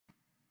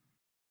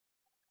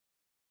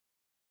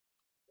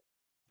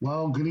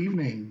Well, good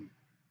evening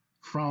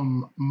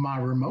from my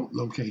remote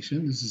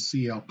location. This is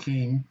CL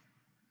King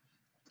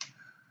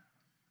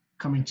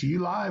coming to you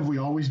live. We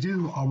always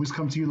do, always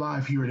come to you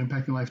live here at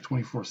Impacting Life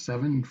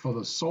 24/7 for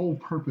the sole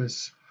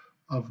purpose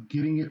of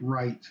getting it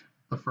right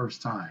the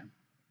first time.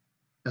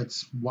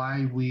 That's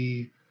why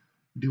we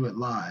do it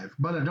live.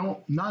 But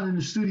not in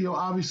the studio,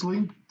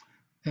 obviously.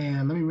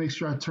 And let me make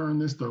sure I turn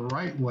this the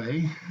right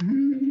way.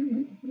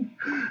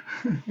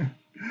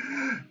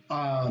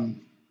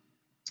 um,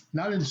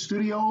 Not in the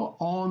studio,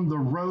 on the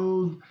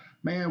road.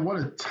 Man, what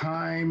a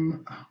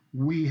time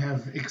we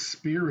have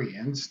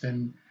experienced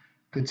and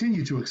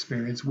continue to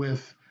experience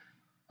with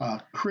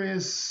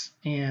Chris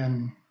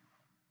and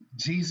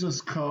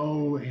Jesus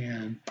Co.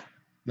 and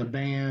the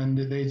band.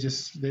 They're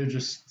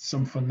just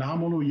some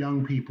phenomenal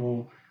young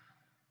people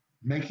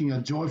making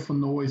a joyful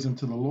noise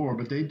unto the Lord.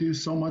 But they do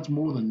so much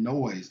more than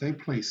noise. They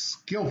play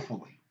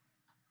skillfully,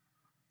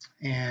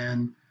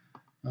 and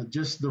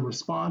just the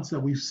response that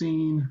we've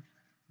seen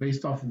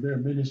based off of their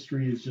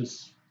ministry is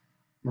just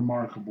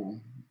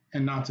remarkable.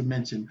 And not to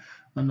mention,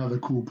 another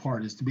cool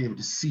part is to be able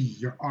to see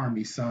your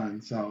Army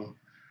son. So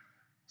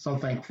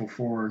thankful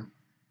for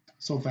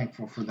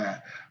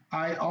that.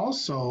 I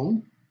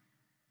also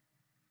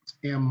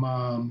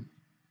am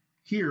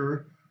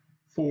here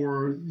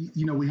for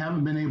we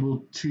haven't been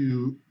able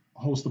to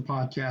host a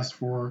podcast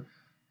for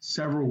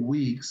several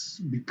weeks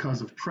because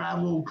of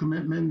travel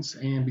commitments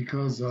and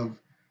because of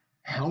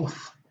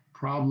health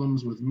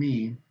problems with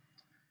me.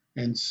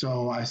 And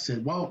so I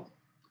said, well,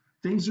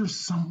 things are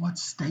somewhat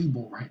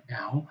stable right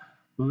now.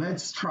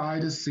 Let's try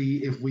to see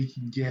if we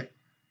can get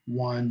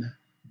one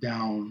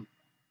down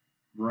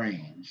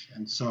range.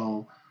 And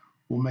so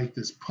we'll make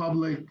this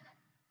public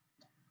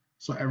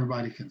so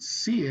everybody can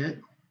see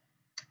it.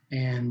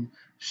 And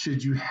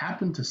should you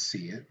happen to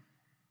see it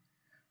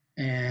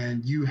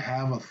and you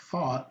have a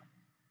thought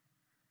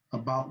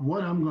about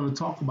what I'm going to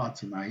talk about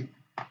tonight,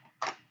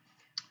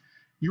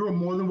 you are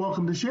more than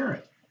welcome to share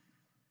it.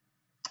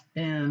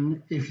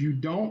 And if you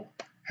don't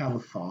have a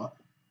thought,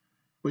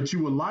 but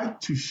you would like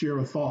to share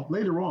a thought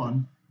later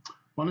on,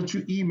 why don't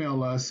you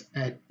email us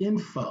at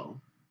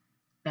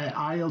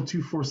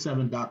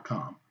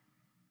info@il247.com.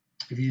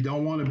 If you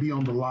don't want to be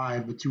on the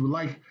live, but you would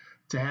like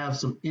to have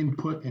some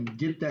input and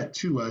get that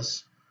to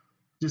us,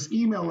 just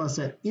email us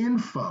at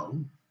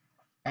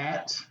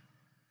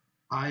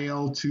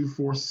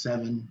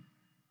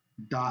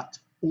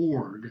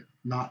info@il247.org,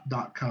 not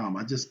 .com.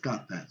 I just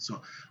got that.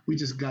 So we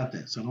just got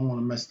that. So I don't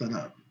want to mess that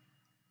up.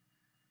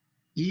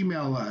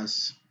 Email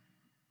us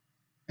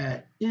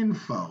at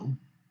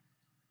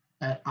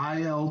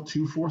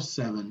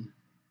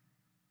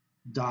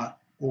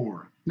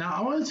info@il247.org. Now, I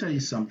want to tell you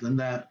something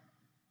that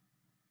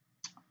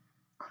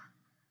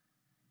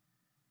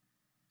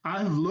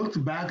I've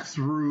looked back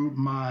through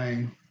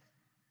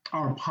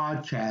our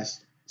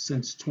podcast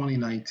since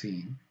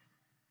 2019,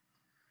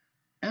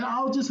 and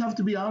I'll just have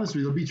to be honest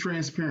with you, I'll be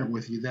transparent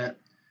with you that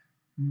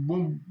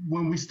when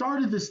we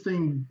started this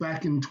thing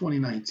back in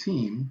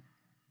 2019,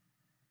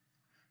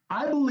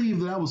 I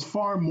believe that I was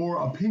far more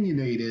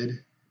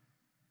opinionated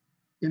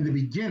in the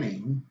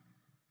beginning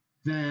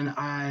than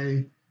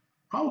I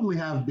probably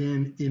have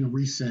been in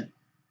recent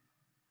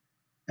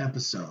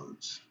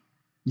episodes.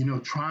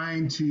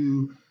 Trying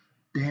to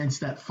dance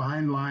that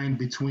fine line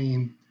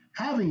between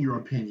having your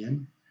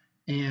opinion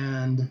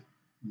and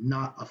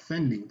not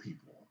offending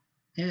people.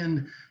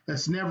 And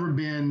that's never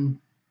been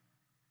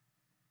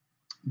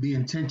the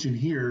intention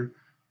here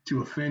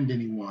to offend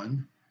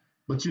anyone.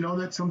 But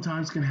that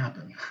sometimes can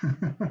happen.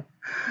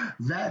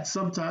 That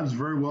sometimes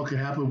very well can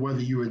happen whether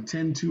you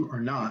intend to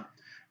or not.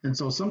 And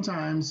so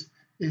sometimes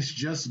it's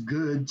just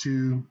good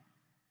to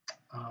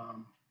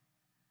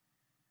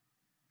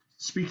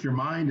speak your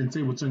mind and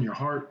say what's on your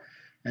heart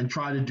and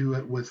try to do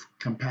it with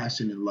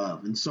compassion and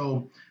love. And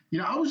so,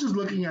 I was just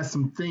looking at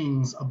some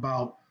things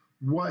about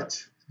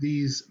what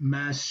these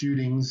mass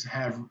shootings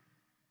have,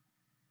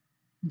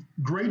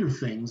 greater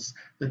things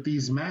that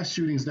these mass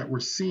shootings that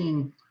we're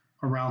seeing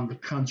around the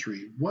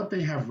country, what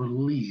they have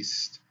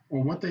released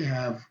or what they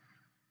have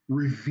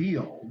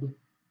revealed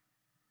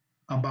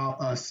about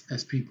us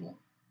as people.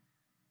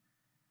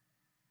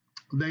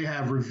 They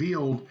have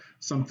revealed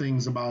some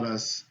things about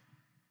us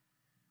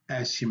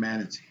as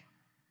humanity.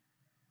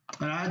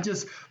 And I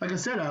just, like I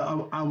said,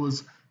 I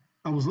was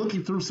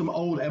looking through some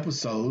old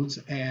episodes,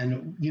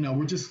 and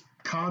we're just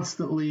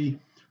constantly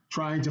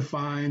trying to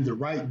find the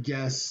right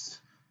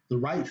guest, the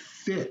right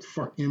fit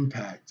for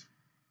impact.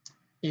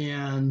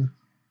 And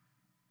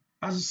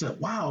I just said,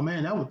 wow,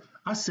 man,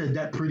 I said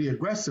that pretty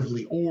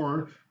aggressively,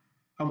 or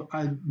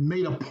I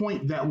made a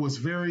point that was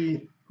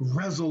very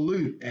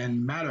resolute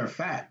and matter of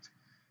fact.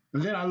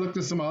 And then I looked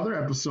at some other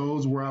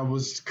episodes where I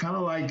was kind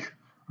of like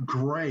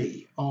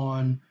gray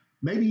on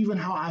maybe even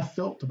how I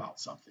felt about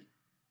something.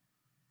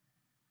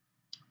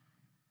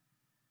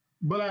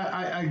 But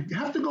I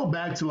have to go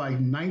back to like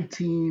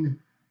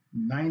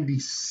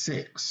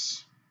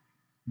 1996.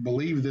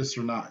 Believe this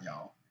or not,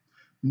 y'all.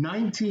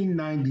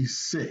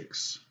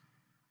 1996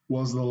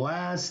 was the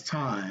last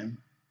time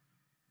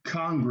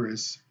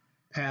Congress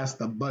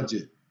passed a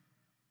budget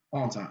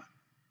on time.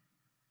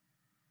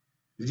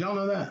 Did y'all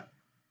know that?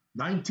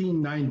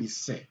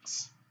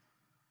 1996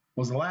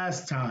 was the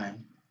last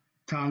time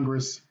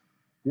Congress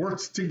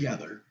worked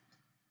together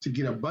to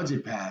get a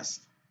budget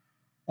passed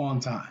on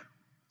time.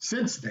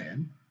 Since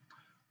then,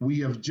 we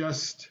have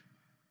just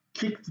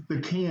kicked the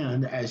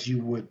can, as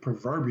you would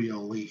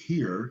proverbially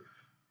hear,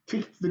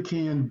 kicked the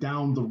can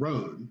down the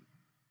road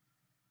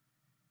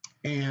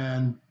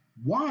and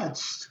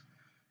watched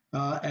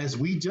as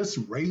we just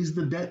raised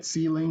the debt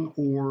ceiling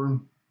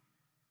or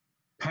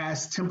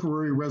passed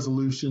temporary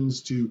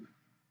resolutions to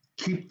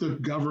keep the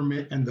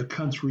government and the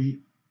country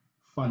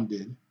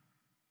funded.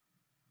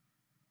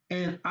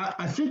 And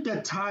I think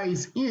that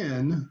ties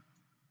in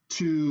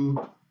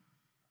to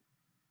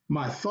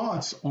my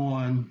thoughts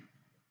on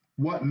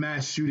what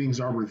mass shootings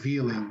are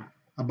revealing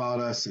about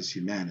us as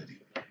humanity,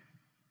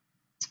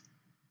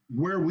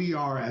 where we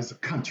are as a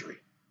country.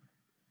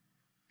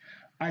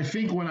 I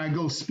think when I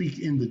go speak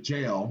in the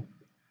jail,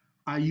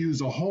 I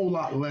use a whole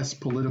lot less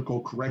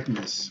political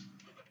correctness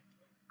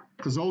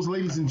because those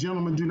ladies and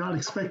gentlemen do not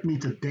expect me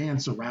to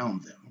dance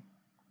around them.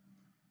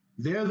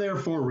 They're there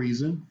for a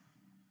reason,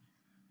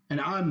 and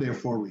I'm there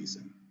for a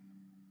reason.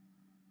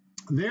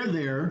 They're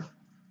there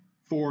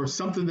for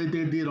something that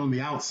they did on the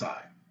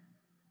outside,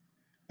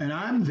 and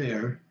I'm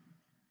there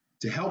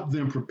to help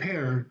them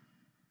prepare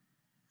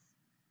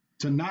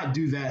to not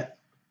do that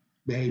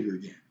behavior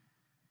again.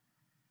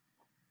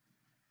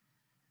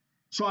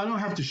 So I don't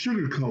have to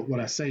sugarcoat what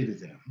I say to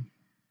them.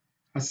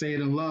 I say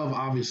it in love,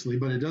 obviously,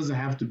 but it doesn't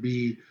have to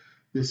be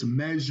this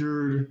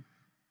measured,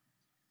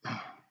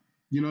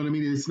 you know what I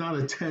mean? It's not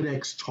a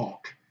TEDx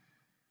talk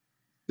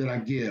that I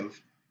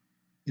give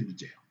in the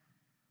jail.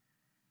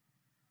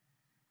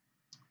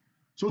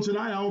 So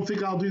tonight, I don't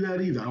think I'll do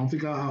that either. I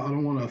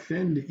don't want to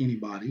offend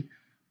anybody,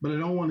 but I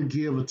don't want to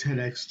give a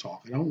TEDx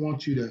talk. I don't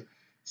want you to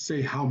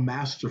say how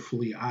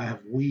masterfully I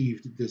have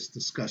weaved this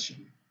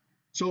discussion.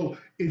 So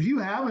if you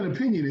have an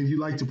opinion and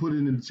you'd like to put it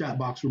in the chat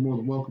box, you're more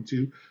than welcome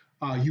to.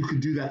 You can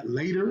do that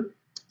later.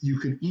 You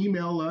can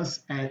email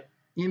us at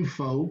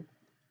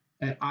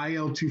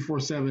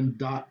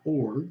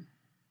info@il247.org.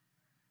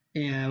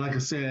 And like I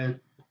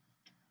said,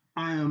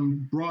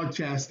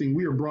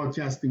 we are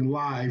broadcasting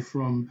live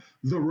from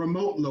the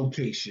remote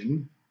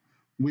location.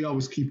 We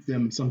always keep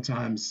them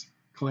sometimes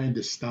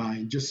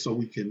clandestine just so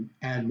we can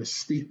add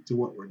mystique to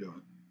what we're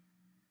doing.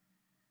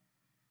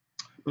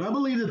 But I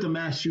believe that the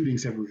mass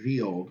shootings have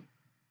revealed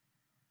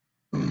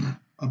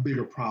a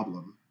bigger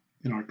problem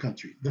in our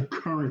country, the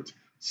current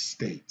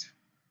state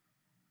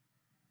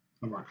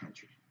of our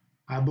country.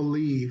 I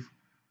believe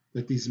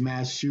that these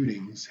mass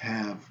shootings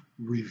have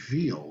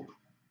revealed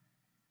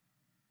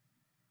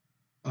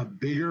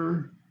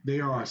they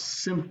are a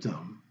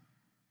symptom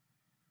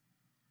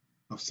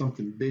of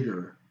something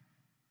bigger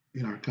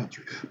in our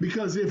country.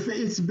 Because if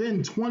it's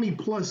been 20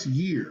 plus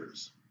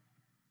years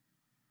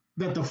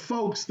that the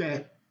folks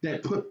that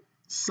put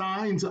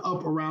signs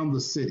up around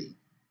the city,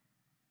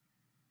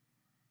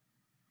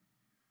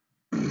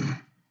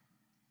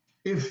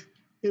 if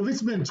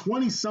it's been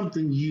 20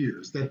 something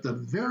years that the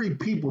very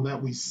people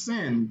that we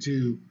send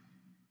to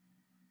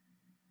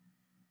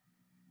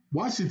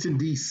Washington,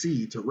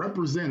 D.C. to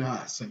represent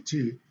us and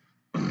to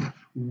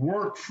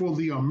work for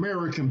the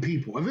American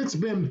people, if it's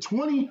been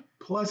 20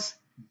 plus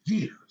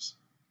years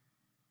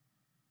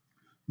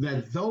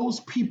that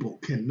those people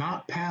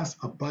cannot pass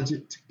a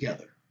budget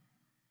together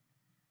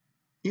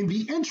in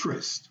the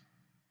interest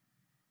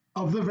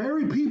of the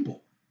very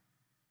people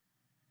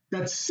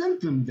that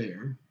sent them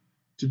there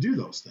to do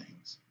those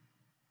things,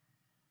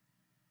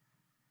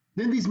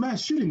 then these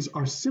mass shootings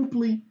are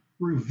simply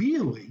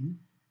revealing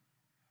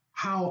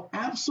how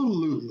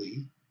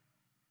absolutely,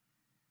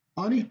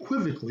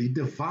 unequivocally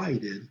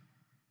divided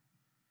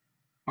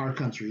our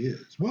country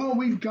is. Well,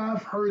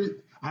 I've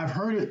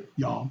heard it,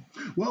 y'all.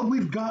 Well,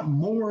 we've got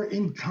more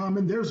in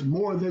common. There's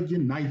more that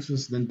unites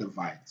us than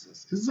divides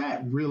us. Is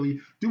that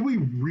really, do we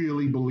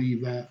really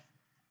believe that?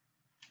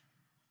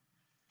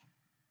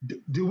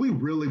 Do we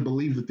really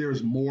believe that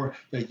there's more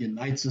that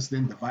unites us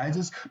than divides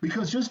us?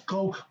 Because just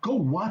go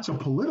watch a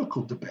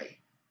political debate.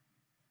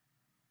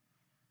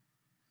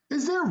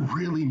 Is there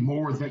really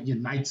more that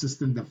unites us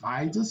than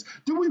divides us?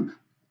 Do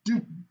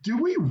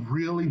we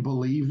really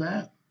believe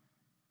that?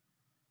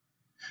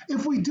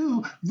 If we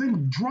do,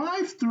 then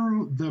drive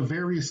through the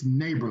various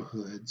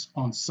neighborhoods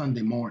on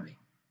Sunday morning,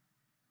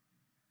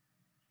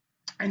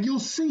 and you'll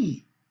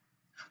see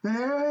that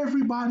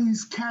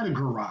everybody's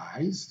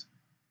categorized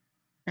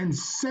and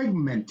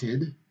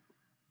segmented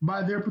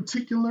by their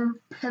particular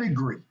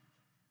pedigree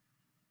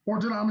or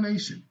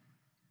denomination,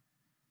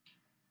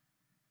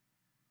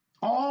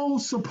 all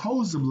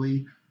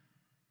supposedly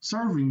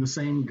serving the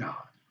same God.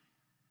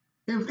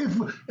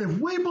 If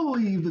we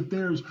believe that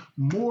there's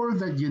more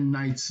that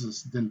unites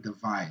us than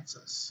divides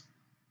us,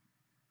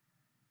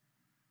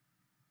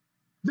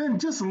 then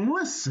just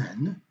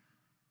listen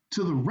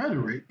to the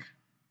rhetoric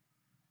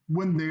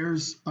when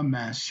there's a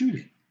mass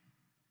shooting.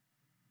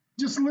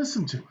 Just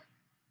listen to it.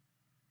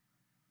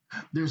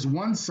 There's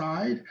one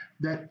side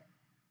that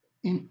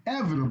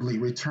inevitably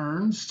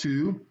returns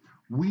to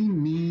we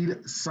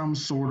need some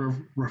sort of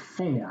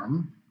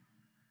reform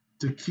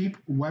to keep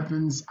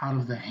weapons out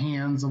of the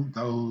hands of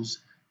those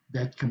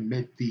that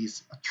commit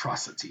these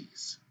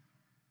atrocities.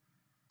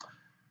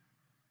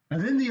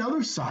 And then the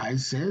other side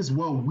says,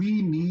 well,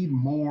 we need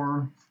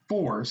more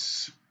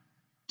force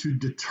to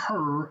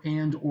deter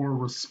and or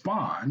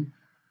respond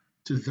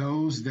to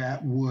those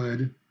that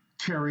would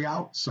carry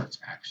out such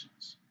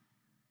actions.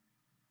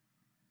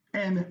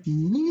 And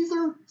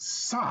neither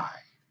side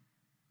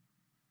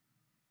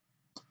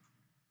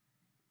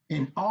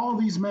in all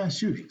these mass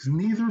shootings,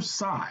 neither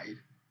side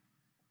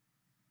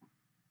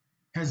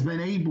has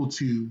been able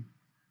to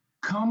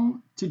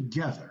come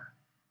together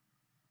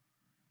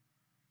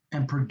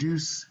and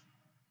produce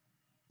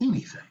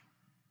anything.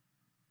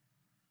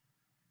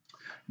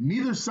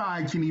 Neither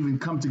side can even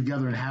come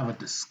together and have a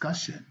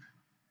discussion,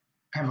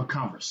 have a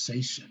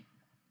conversation.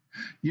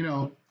 You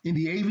know, in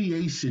the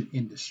aviation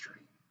industry,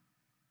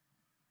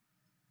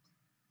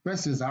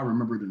 best as I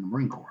remember it in the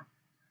Marine Corps,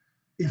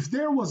 if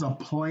there was a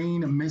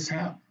plane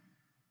mishap,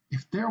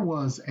 if there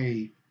was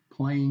a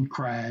plane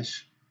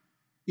crash,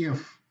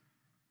 if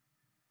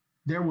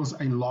there was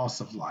a loss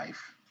of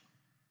life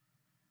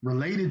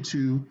related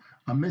to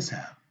a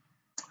mishap,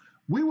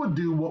 we would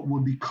do what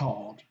would be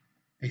called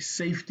a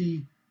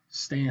safety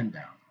stand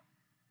down.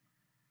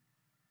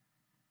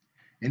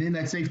 And in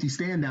that safety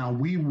stand down,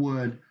 we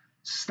would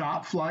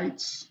stop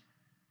flights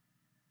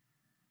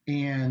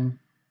and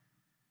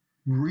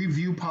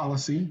review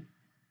policy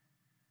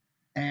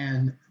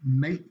and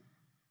make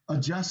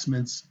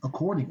adjustments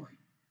accordingly.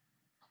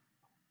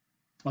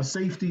 A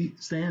safety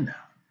stand down.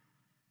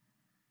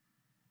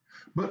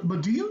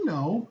 But do you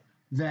know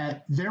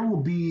that there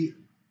will be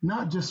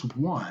not just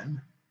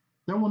one,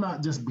 there will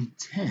not just be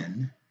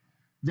 10,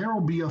 there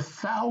will be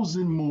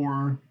 1,000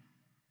 more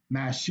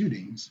mass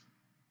shootings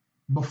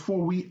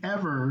before we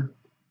ever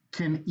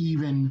can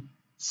even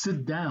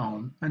sit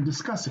down and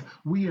discuss it.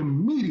 We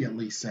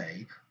immediately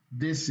say,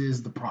 this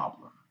is the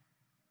problem,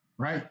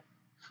 right?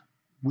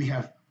 We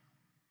have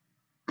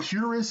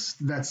purists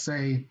that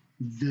say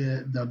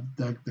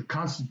the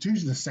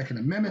Constitution, the Second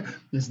Amendment,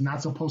 is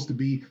not supposed to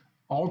be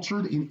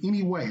altered in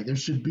any way. There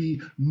should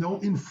be no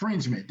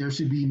infringement. There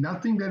should be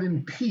nothing that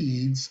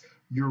impedes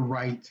your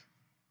right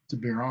to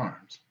bear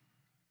arms.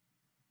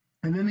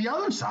 And then the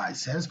other side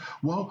says,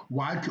 well,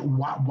 why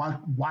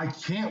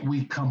can't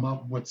we come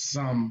up with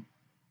some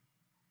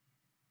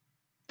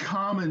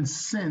common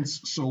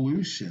sense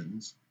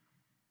solutions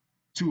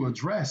to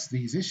address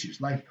these issues?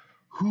 Like,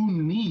 who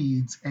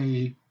needs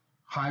a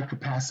high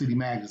capacity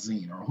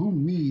magazine, or who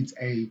needs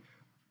a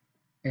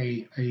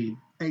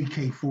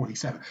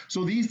AK-47?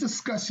 So these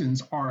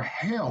discussions are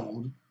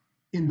held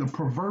in the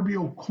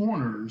proverbial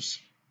corners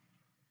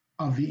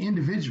of the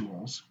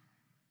individuals,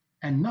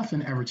 and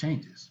nothing ever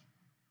changes.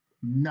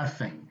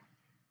 Nothing.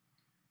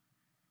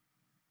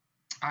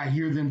 I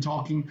hear them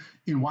talking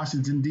in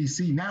Washington,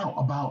 D.C. now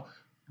about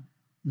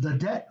the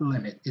debt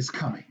limit is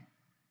coming,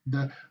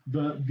 the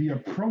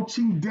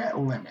approaching debt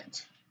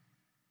limit.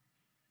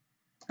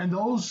 And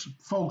those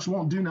folks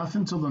won't do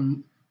nothing till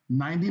the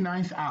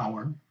 99th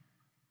hour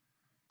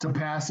to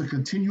pass a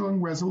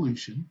continuing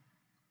resolution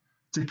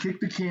to kick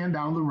the can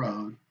down the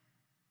road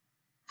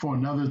for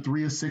another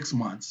 3 or 6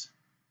 months,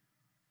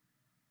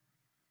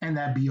 and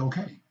that'd be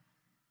okay.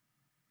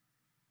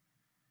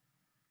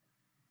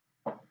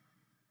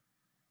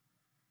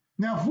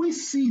 Now, if we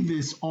see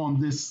this on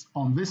this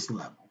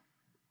level,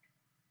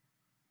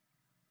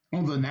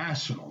 on the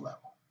national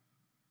level,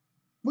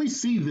 we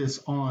see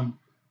this on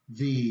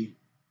the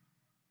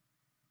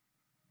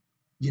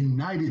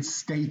United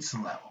States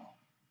level,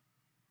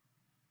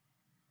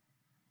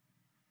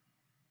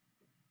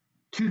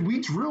 could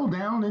we drill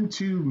down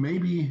into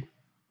maybe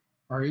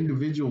our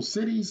individual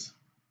cities,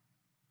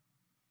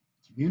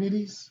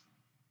 communities,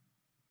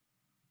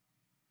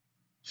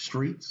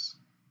 streets,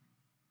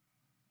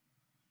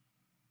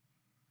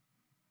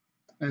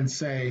 and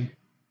say,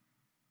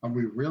 are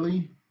we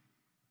really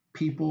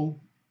people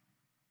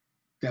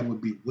that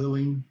would be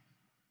willing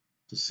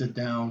to sit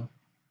down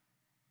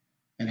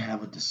and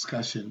have a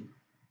discussion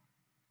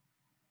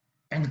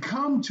and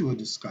come to a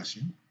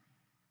discussion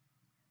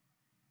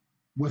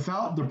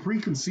without the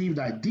preconceived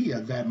idea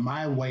that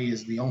my way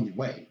is the only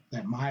way,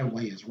 that my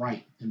way is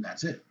right, and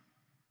that's it?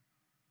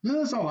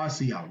 That's all I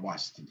see out of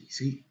Washington,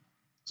 D.C.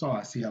 That's all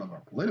I see out of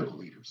our political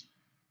leaders,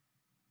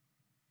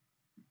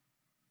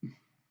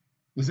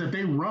 is that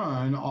they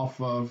run off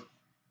of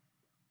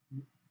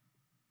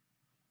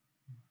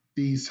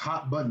these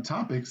hot button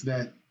topics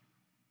that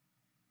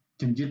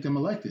can get them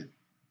elected.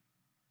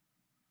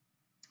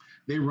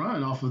 They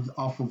run off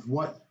of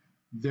what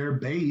their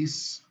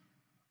base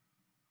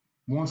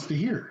wants to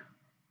hear.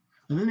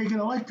 And then they get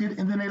elected,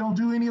 and then they don't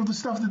do any of the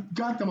stuff that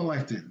got them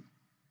elected.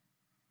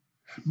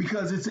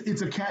 because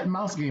it's a cat and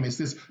mouse game. It's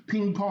this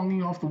ping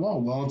ponging off the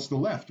wall. Well, it's the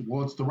left.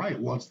 Well, it's the right.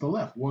 Well, it's the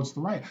left. Well, it's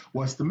the right.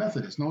 Well, it's the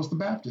Methodist. No, it's the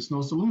Baptist. No,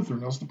 it's the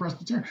Lutheran. No, it's the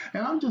Presbyterian.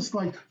 And I'm just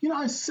like,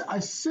 I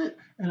sit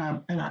and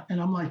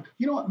I'm like,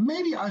 you know what?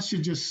 Maybe I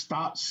should just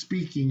stop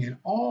speaking in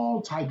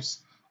all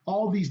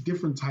these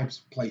different types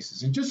of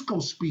places, and just go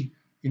speak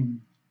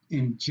in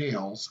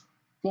jails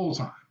full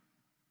time.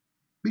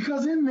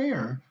 Because in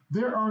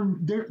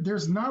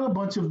there's not a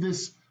bunch of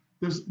this.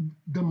 There's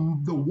the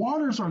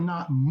waters are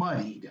not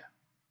muddied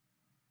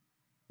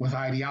with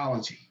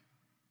ideology.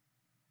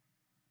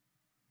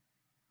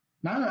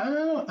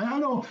 Now, I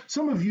know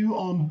some of you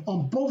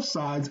on both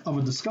sides of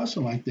a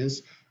discussion like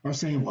this are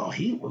saying, well,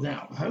 he was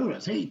out. Who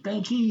does he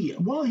think he?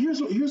 Well,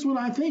 here's what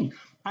I think.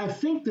 I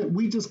think that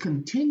we just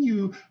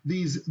continue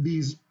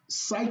these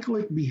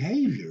cyclic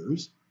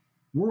behaviors.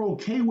 We're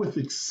okay with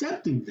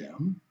accepting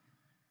them,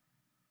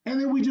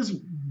 and then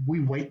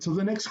we wait till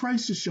the next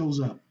crisis shows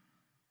up.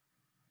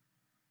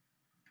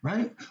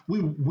 Right?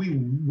 We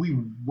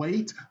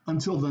wait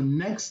until the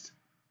next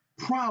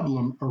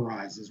problem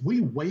arises. We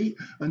wait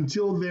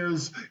until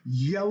there's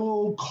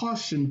yellow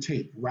caution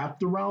tape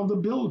wrapped around the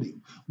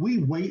building. We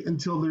wait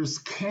until there's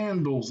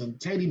candles and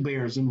teddy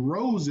bears and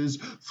roses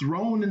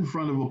thrown in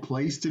front of a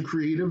place to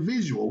create a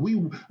visual.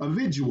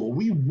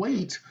 We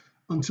wait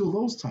until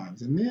those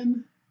times, and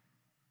then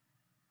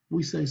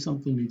we say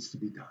something needs to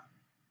be done.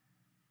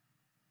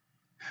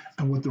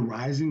 And with the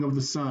rising of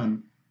the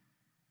sun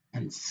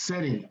and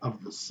setting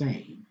of the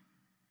same,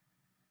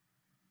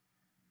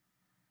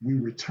 we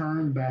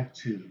return back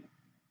to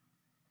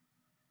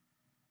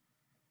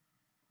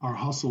our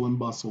hustle and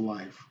bustle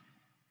life.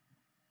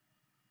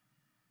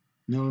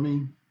 You know what I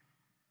mean?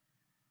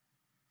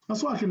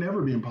 That's why I can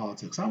never be in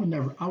politics. I would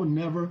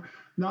never,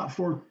 not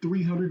for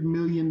 $300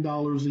 million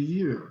a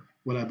year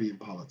would I be in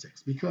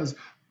politics. Because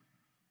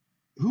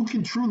who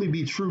can truly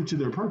be true to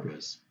their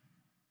purpose?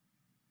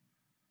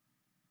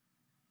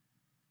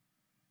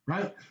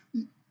 Right?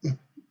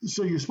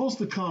 So you're supposed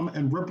to come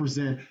and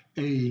represent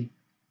a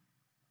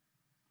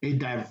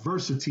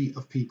diversity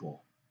of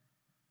people.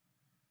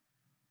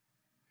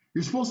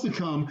 You're supposed to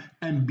come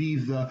and be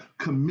the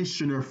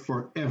commissioner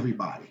for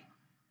everybody.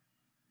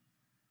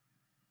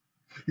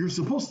 You're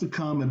supposed to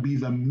come and be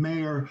the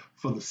mayor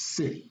for the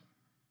city.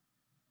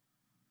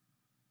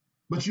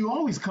 But you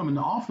always come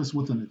into office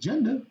with an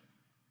agenda.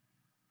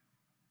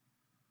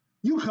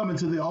 You come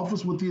into the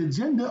office with the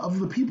agenda of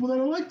the people that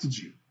elected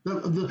you,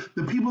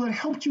 the people that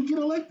helped you get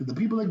elected, the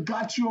people that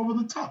got you over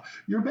the top,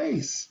 your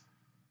base.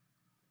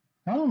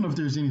 I don't know if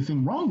there's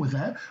anything wrong with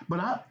that,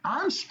 but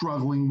I'm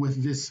struggling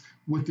with this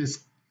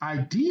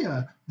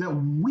idea that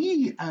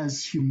we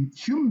as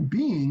human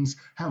beings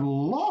have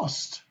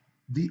lost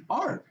the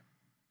art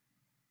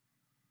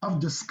of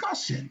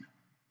discussion.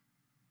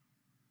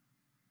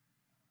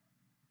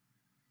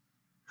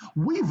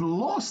 We've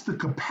lost the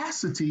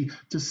capacity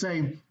to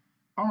say,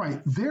 all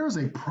right, there's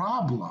a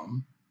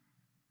problem,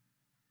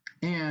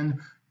 and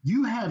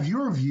you have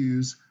your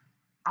views,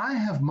 I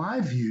have my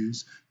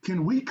views.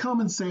 Can we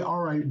come and say,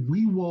 all right,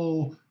 we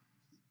will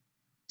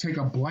take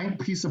a blank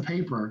piece of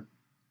paper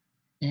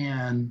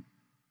and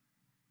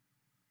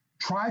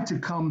try to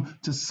come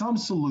to some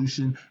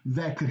solution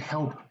that could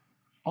help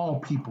all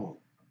people,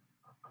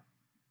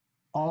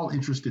 all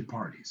interested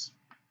parties?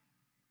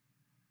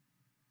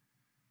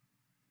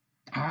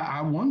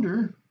 I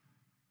wonder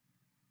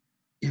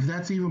if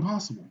that's even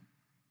possible.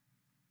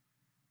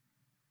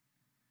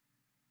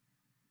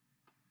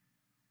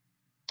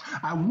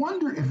 I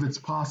wonder if it's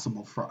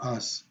possible for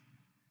us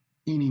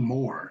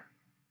anymore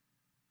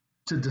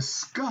to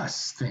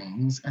discuss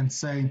things and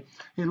say,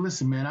 hey,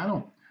 listen, man, I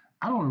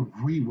don't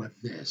agree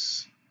with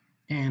this.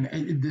 And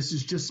this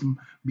is just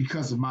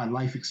because of my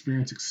life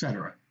experience,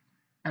 etc.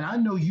 And I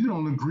know you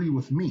don't agree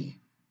with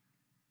me.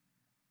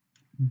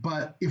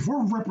 But if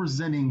we're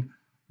representing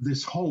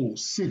this whole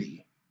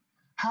city,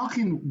 how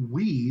can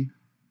we,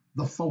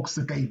 the folks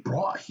that they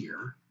brought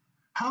here,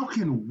 how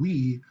can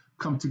we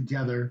come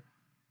together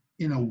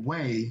in a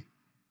way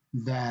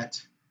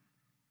that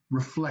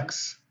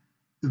reflects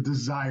the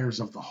desires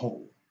of the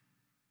whole?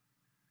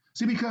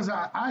 See, because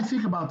I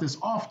think about this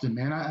often,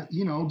 man.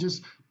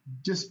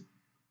 Just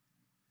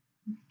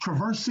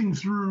traversing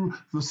through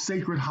the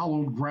sacred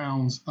hallowed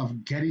grounds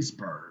of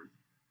Gettysburg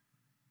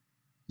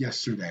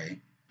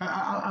yesterday.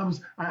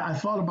 I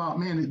thought about,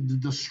 man,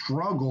 the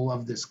struggle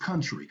of this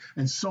country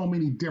and so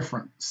many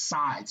different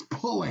sides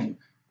pulling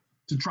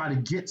to try to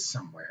get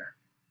somewhere.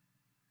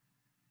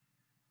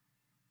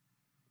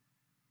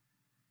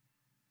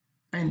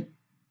 And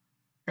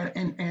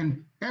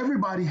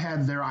everybody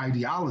had their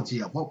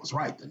ideology of what was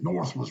right. The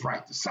North was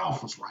right. The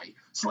South was right.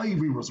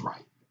 Slavery was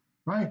right.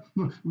 Right?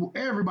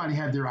 Everybody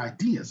had their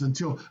ideas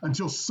until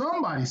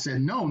somebody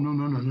said, no.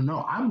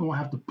 I'm going to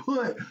have to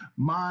put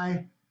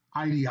my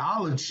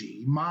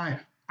ideology,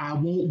 I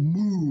won't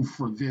move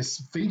for this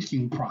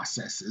thinking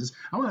processes.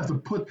 I'm going to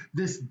have to put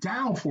this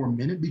down for a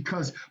minute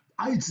because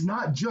I'm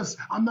not just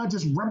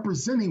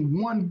representing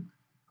one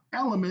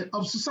element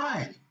of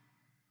society.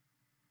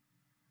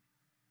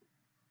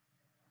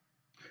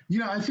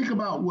 I think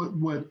about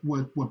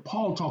what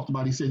Paul talked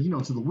about. He said,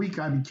 to the weak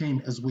I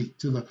became as weak,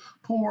 to the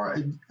poor,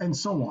 and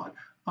so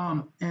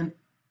on.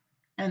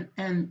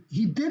 And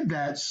he did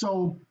that.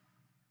 So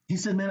he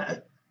said,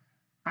 man,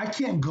 I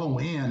can't go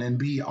in and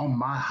be on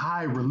my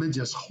high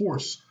religious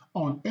horse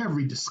on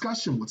every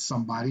discussion with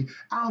somebody.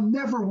 I'll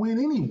never win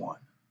anyone.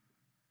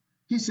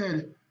 He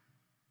said,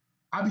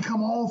 I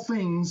become all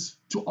things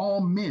to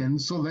all men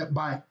so that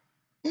by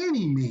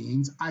any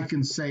means I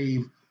can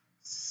save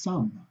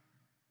some.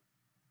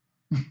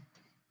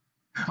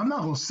 I'm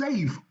not going to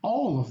save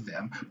all of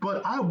them,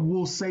 but I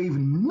will save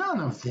none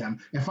of them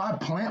if I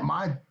plant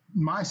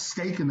my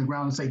stake in the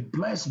ground and say,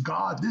 bless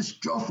God, this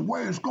just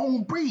where it's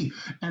going to be.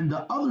 And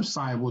the other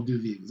side will do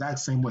the exact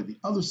same way. The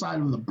other side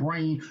of the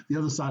brain, the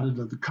other side of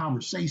the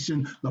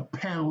conversation, the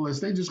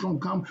panelists, they just going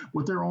to come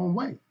with their own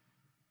way.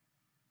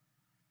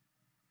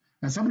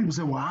 And some people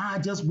say, well, I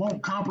just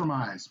won't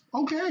compromise.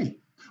 Okay.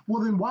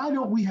 Well, then why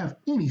don't we have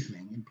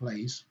anything in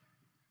place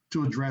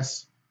to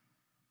address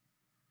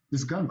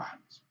this gun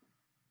violence?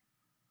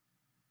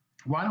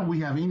 Why don't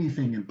we have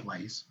anything in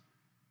place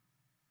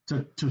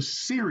to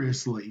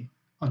seriously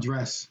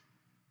address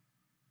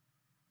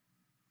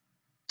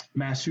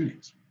mass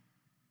shootings?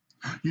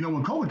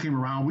 When COVID came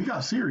around, we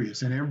got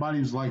serious and everybody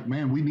was like,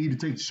 man, we need to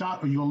take the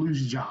shot or you're going to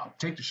lose your job.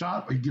 Take the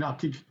shot or you get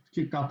out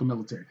kicked out the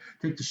military.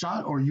 Take the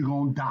shot or you're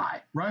going to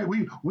die, right?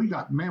 We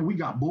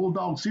got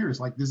bulldog serious.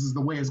 Like, this is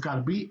the way it's got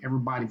to be.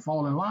 Everybody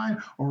fall in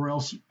line or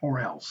else.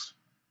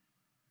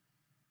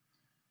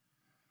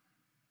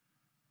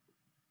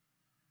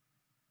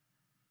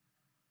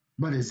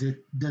 But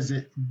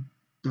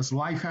does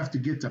life have to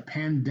get to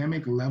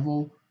pandemic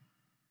level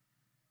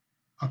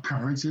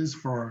occurrences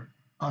for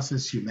us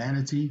as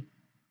humanity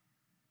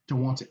to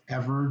want to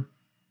ever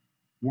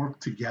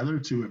work together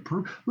to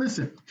improve?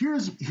 Listen,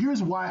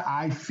 here's why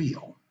I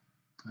feel,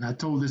 and I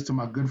told this to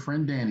my good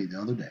friend Danny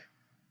the other day.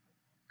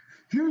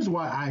 Here's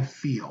why I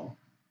feel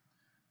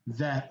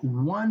that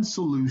one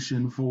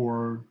solution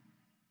for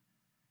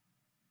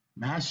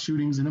mass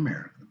shootings in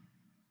America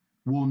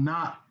will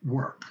not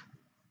work.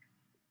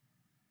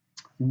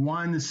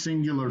 One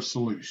singular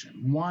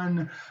solution,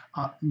 one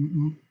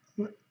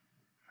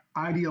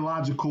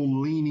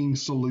ideological leaning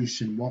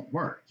solution won't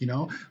work.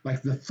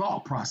 Like the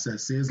thought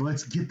process is,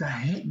 let's get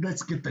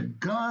the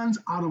guns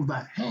out of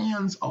the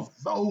hands of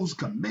those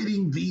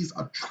committing these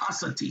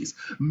atrocities,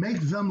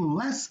 make them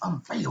less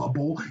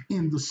available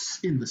in the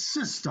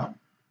system.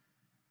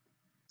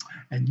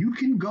 And you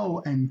can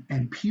go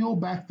and peel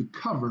back the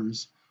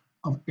covers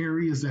of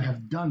areas that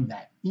have done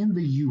that in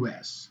the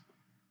US,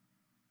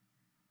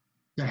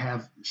 that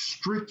have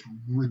strict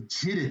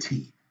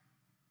rigidity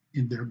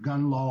in their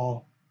gun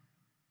law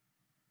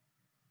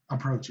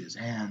approaches,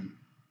 and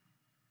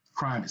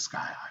crime is sky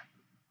high.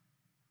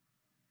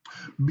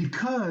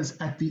 Because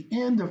at the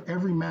end of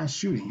every mass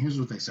shooting, here's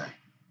what they say.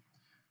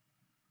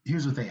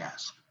 Here's what they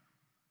ask.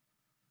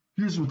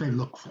 Here's what they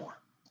look for.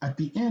 At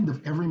the end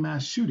of every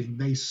mass shooting,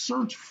 they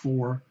search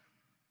for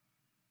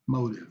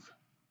motive.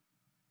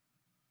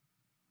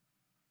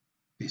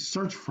 They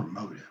search for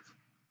motive.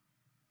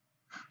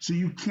 So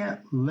you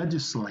can't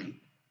legislate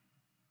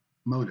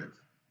motive.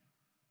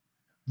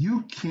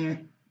 You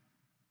can't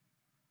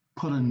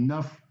put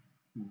enough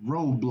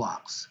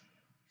roadblocks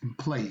in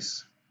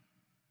place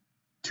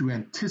to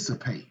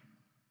anticipate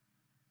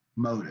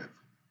motive.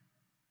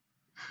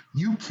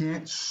 You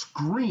can't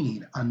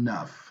screen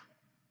enough.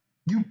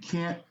 You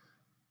can't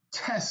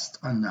test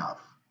enough.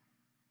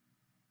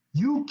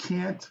 You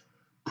can't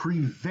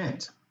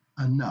prevent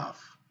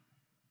enough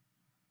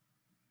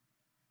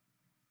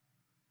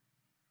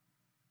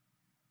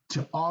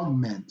to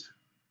augment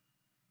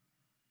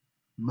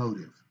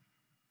motive.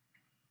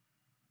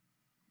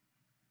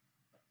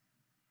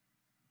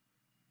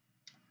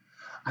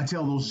 I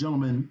tell those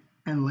gentlemen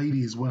and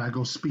ladies when I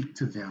go speak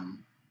to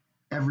them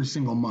every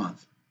single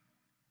month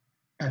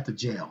at the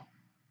jail,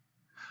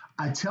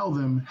 I tell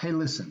them, hey,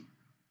 listen,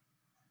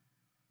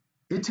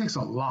 it takes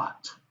a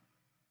lot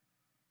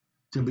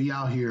to be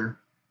out here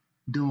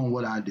doing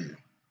what I do.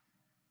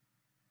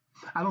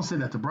 I don't say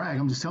that to brag.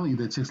 I'm just telling you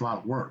that it takes a lot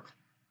of work.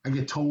 I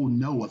get told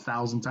no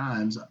 1,000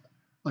 times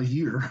a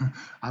year.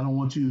 I don't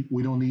want you.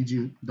 We don't need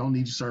you. Don't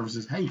need your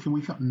services. Hey, can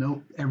we come?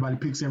 No, everybody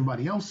picks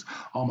everybody else.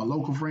 All my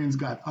local friends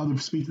got other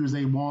speakers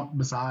they want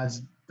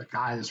besides the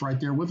guy that's right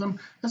there with them.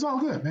 That's all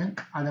good, man.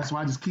 That's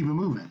why I just keep it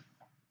moving.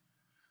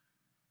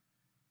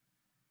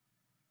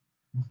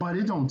 But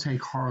it don't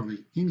take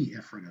hardly any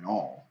effort at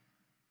all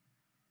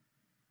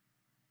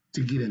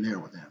to get in there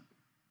with them.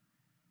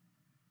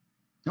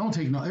 It don't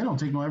take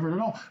no effort at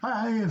all.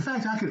 In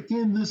fact, I could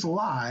end this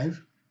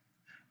live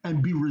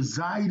and be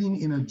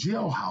residing in a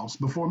jailhouse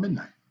before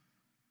midnight.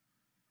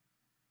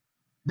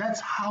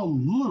 That's how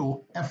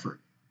little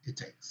effort it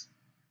takes.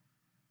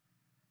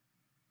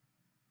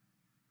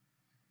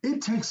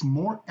 It takes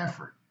more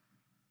effort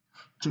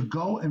to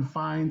go and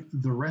find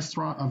the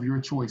restaurant of your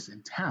choice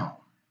in town,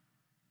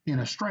 in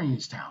a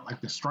strange town,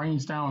 like the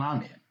strange town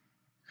I'm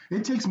in.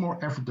 It takes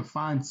more effort to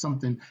find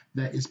something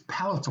that is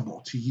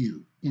palatable to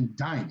you in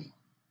dining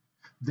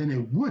than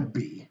it would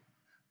be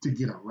to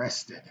get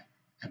arrested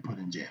and put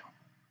in jail.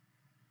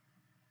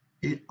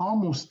 It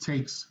almost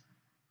takes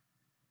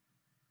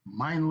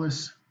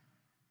mindless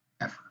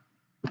effort.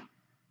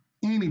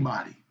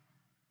 Anybody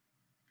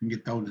can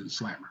get thrown in the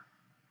slammer.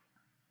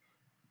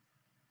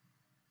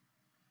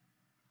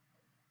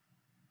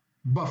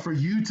 But for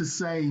you to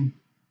say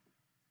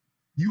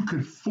you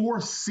could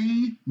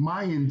foresee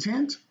my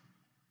intent,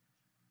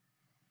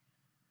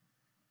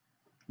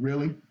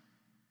 really?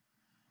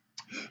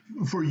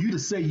 For you to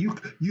say you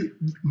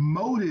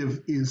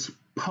motive is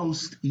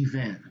post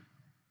event.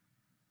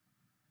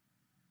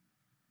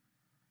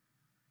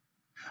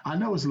 I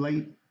know it's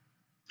late,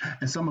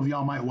 and some of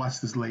y'all might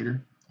watch this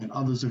later, and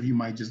others of you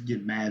might just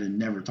get mad and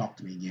never talk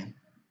to me again.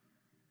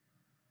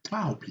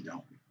 I hope you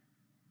don't.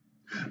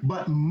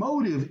 But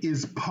motive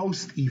is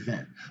post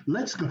event.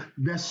 Let's go.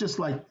 That's just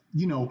like,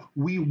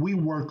 we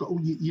work,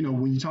 when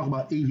you talk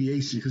about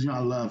aviation, because, I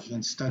love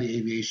and study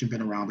aviation,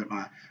 been around it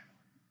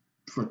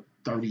for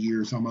 30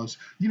 years almost.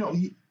 You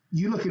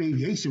look at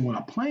aviation, when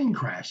a plane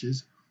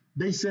crashes,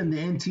 they send the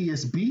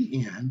NTSB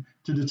in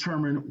to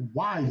determine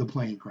why the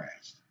plane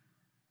crashed.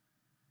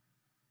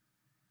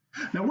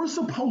 Now, we're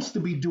supposed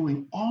to be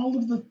doing all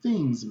of the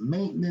things,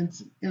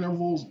 maintenance, and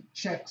intervals, and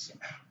checks,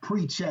 and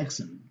pre-checks,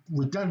 and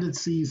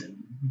redundancies,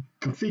 and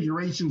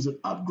configurations, and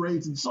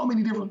upgrades, and so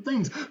many different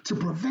things to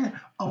prevent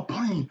a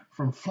plane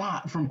from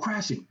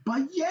crashing.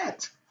 But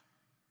yet,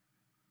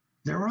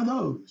 there are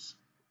those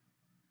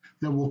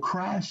that will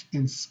crash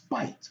in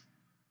spite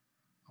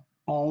of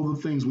all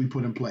the things we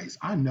put in place.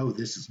 I know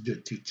this is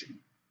good teaching.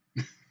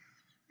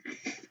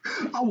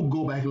 I will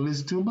go back and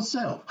listen to it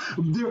myself.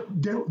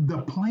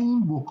 The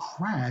plane will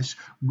crash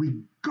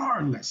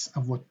regardless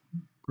of what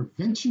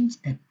preventions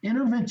and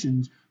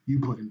interventions you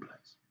put in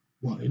place.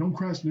 Well, they don't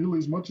crash nearly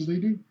as much as they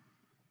do.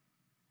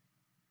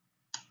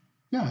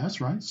 Yeah,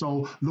 that's right.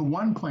 So the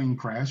one plane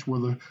crash where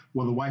the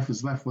wife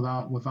is left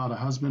without a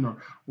husband,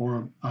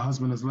 or a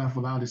husband is left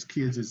without his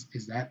kids,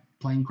 is that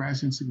plane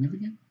crash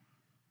insignificant?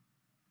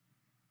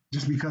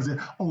 Just because it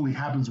only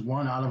happens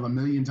 1 out of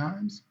 1,000,000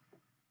 times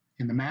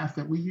in the math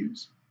that we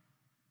use?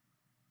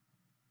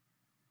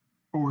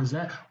 Or is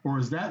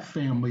that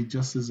family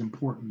just as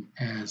important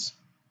as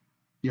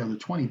the other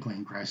 20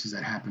 plane crashes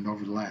that happened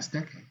over the last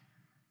decade?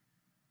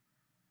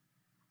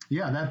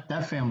 Yeah,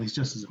 that family is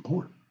just as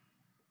important.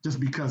 Just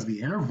because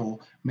the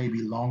interval may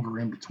be longer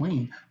in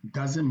between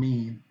doesn't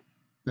mean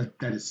that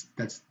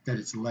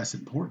it's less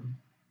important.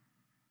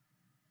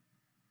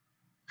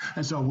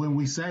 And so when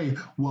we say,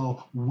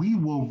 well, we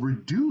will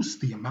reduce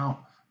the amount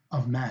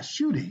of mass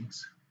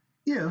shootings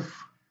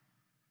if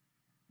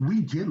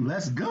we get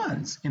less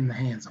guns in the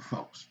hands of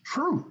folks.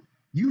 True.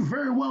 You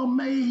very well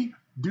may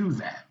do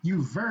that.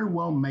 You very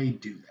well may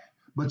do that.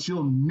 But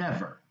you'll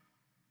never,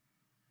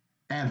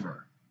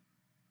 ever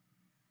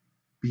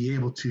be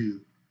able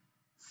to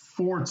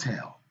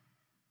forecast.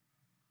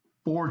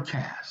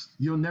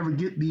 You'll never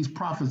get these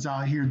prophets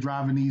out here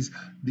driving these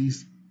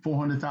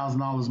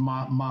 $400,000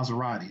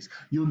 Maseratis.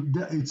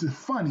 It's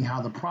funny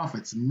how the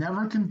prophets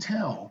never can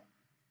tell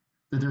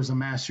that there's a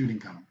mass shooting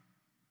coming.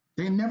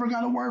 They never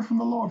got a word from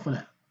the Lord for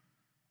that.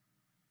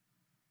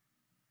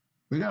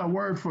 They got a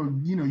word for,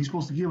 you're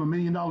supposed to give $1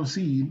 million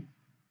seed.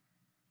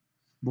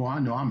 Boy, I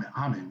know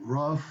I'm in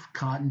rough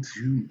cotton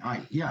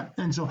tonight. Yeah.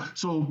 And so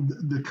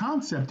the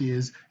concept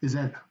is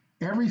that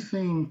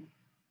everything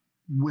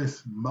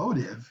with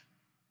motive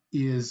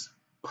is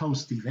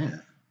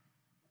post-event.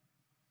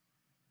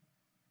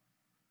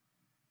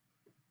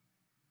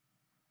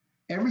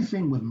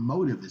 Everything with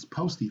motive is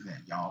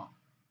post-event, y'all.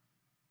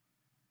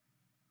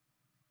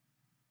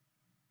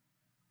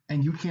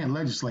 And you can't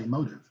legislate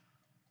motive.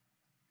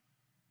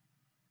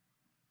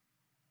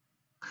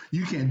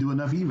 You can't do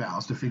enough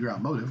evals to figure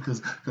out motive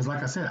because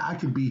like I said, I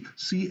could be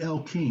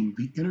C.L. King,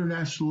 the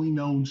internationally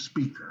known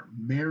speaker,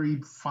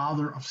 married,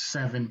 father of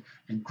 7,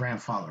 and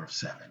grandfather of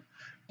 7,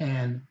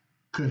 and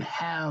could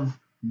have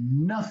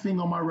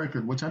nothing on my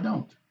record, which I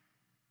don't,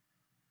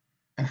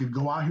 and could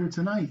go out here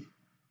tonight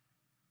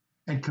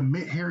and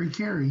commit Harry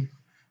Carey,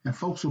 and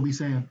folks will be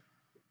saying,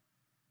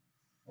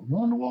 I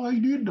wonder why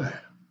he did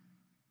that.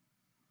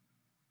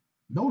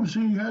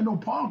 Noticing you had no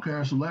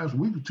podcast the last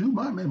week or two,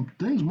 man,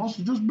 things must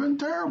have just been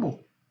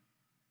terrible.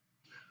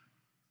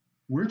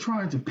 We're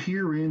trying to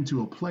peer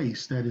into a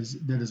place that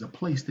is a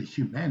place that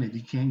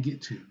humanity can't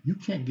get to. You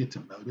can't get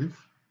to motive.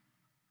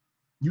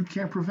 You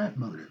can't prevent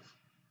motive.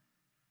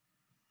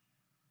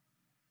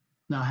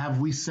 Now, have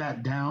we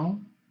sat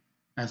down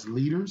as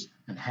leaders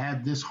and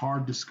had this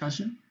hard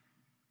discussion?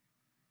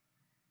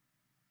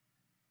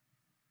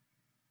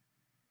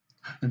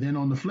 And then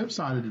on the flip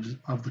side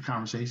of the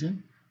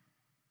conversation,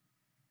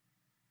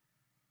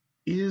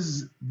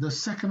 is the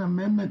Second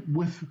Amendment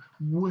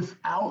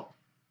without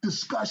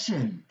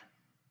discussion?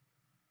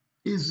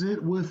 Is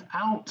it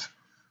without,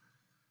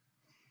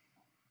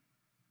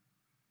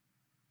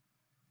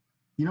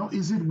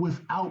 is it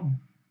without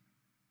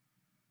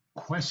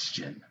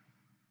question?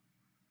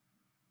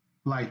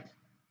 Like,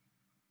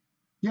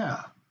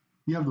 yeah,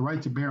 you have the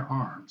right to bear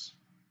arms,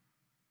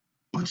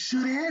 but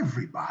should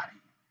everybody?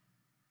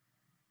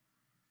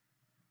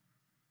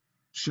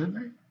 Should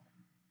they?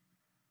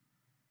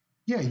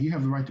 Yeah, you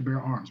have the right to bear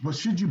arms, but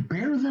should you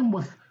bear them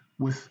with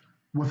with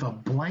a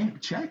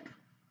blank check?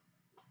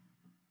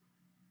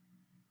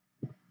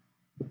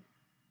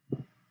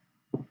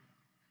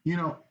 You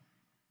know,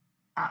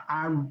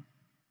 I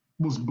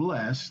was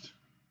blessed.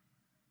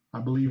 I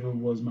believe it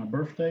was my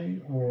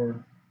birthday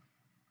or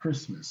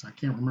Christmas. I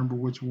can't remember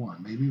which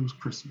one. Maybe it was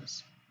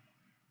Christmas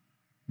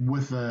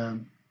with a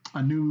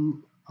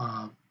new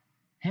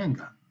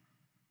handgun.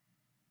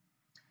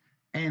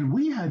 And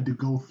we had to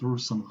go through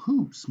some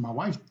hoops. My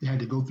wife had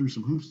to go through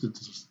some hoops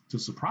to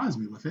surprise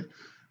me with it.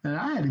 And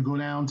I had to go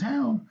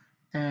downtown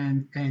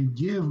and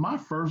give my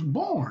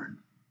firstborn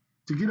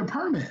to get a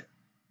permit.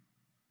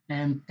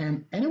 And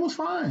it was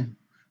fine.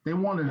 They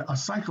wanted a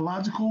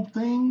psychological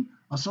thing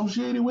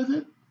associated with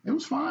it. It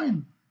was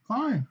fine.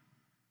 Fine.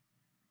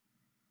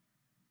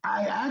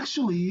 I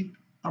actually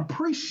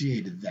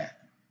appreciated that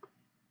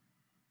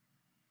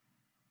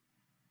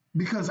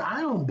because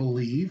I don't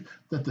believe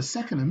that the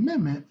Second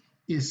Amendment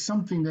is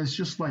something that's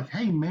just like,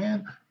 hey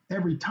man,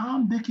 every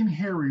Tom, Dick, and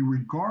Harry,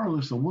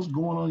 regardless of what's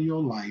going on in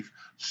your life,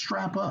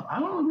 strap up. I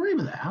don't agree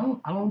with that.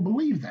 I don't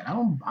believe that. I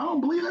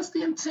don't believe that's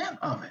the intent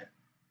of it.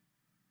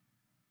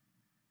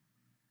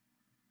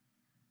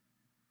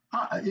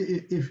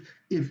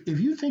 If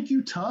you think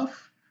you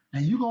tough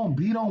and you gonna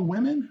beat on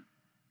women,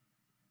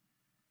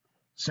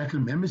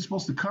 Second Amendment's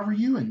supposed to cover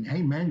you, and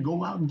hey man,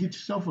 go out and get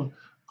yourself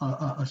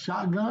a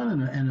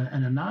shotgun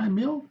and a 9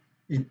 mil,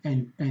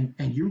 and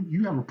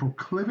you have a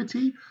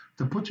proclivity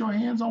to put your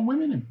hands on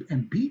women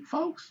and beat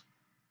folks.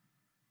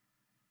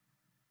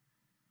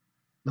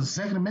 The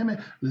Second Amendment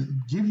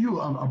give you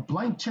a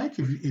blank check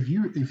if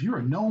you're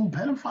a known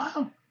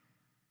pedophile.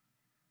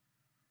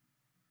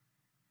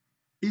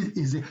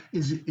 Is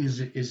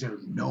there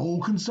no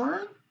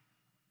concern?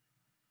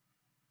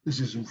 This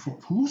is for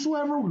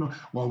whosoever.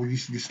 Well, you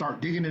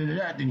start digging into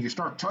that, then you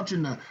start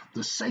touching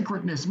the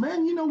sacredness.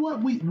 Man, you know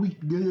what? We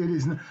it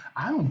is.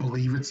 I don't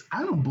believe it's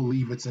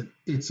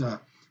a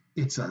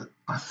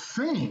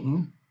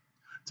thing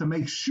to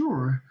make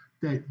sure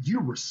that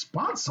you're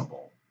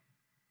responsible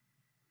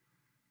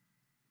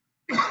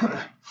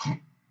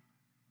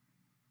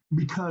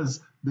because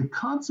the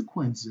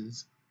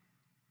consequences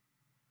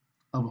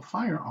of a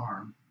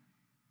firearm,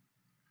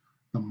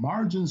 the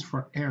margins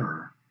for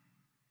error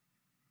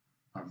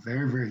are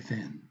very, very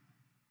thin.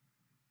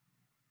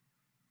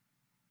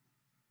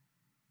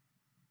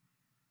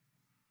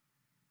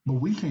 But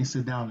we can't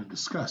sit down and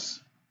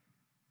discuss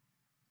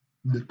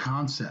the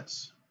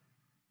concepts.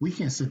 We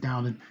can't sit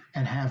down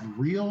and have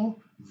real,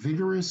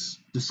 vigorous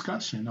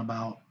discussion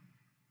about,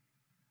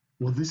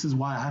 well, this is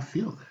why I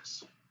feel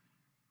this.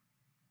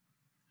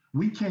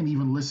 We can't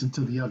even listen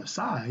to the other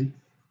side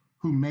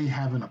who may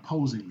have an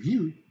opposing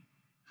view.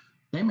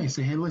 They may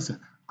say, hey,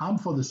 listen, I'm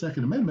for the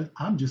Second Amendment.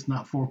 I'm just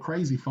not for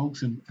crazy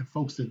folks and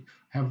folks that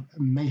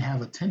may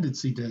have a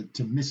tendency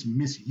to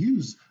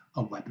misuse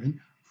a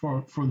weapon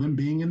for them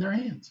being in their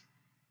hands.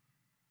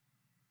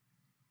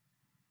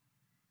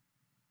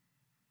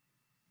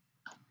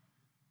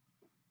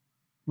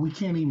 We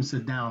can't even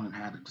sit down and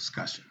have a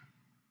discussion.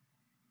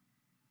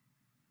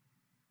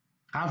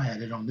 I've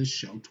had it on this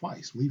show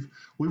twice. We've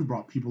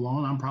brought people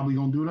on. I'm probably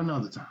going to do it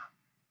another time.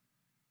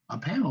 A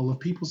panel of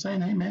people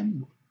saying, "Hey,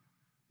 man,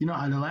 the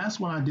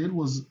last one I did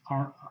was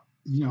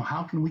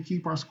how can we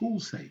keep our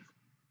schools safe?"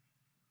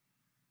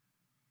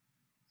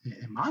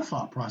 And my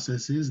thought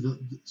process is that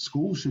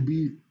schools should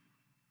be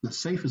the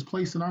safest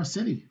place in our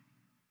city.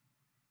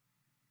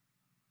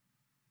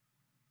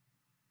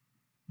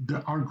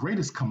 Our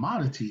greatest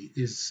commodity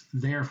is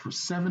there for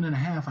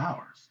 7.5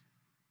 hours.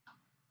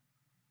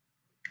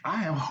 I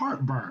have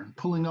heartburn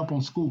pulling up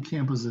on school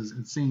campuses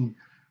and seeing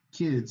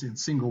kids in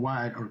single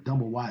wide or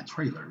double wide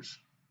trailers.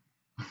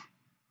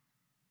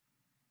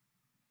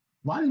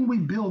 Why didn't we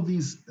build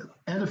these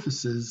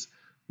edifices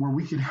where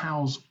we could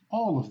house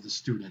all of the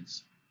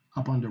students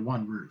up under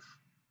one roof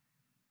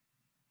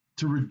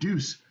to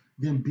reduce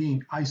them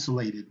being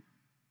isolated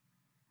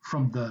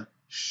from the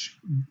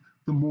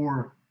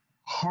more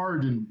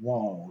hardened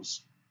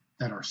walls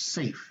that are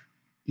safe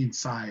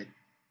inside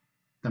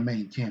the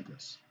main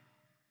campus,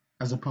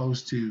 as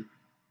opposed to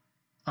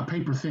a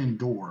paper thin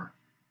door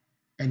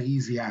and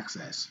easy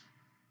access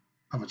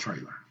of a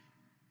trailer?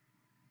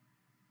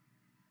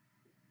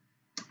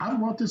 I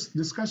brought this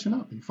discussion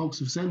up, and folks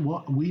have said,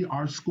 "Well,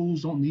 our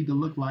schools don't need to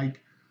look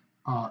like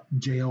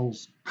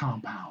jails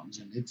compounds,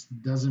 and it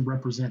doesn't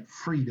represent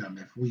freedom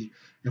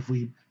if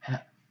we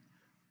have."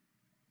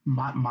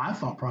 My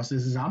thought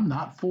process is I'm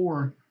not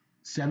for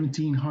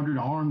 1,700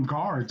 armed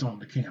guards on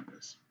the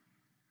campus,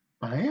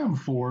 but I am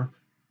for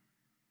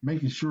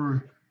making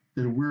sure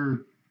that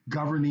we're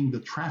governing the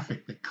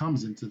traffic that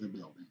comes into the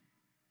building.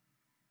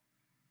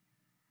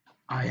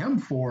 I am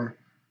for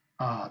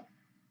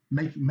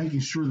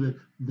making sure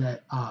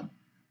that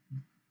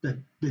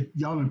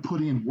y'all can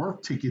put in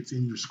work tickets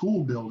in your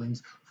school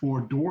buildings for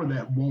a door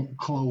that won't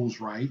close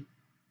right,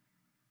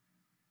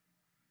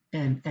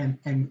 and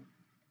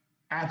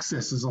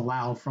access is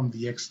allowed from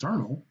the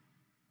external.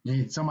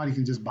 And somebody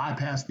can just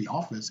bypass the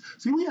office.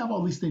 See, we have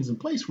all these things in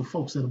place for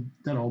folks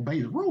that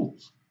obey the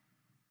rules.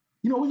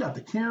 We got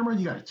the camera,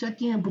 you got to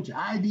check in, put your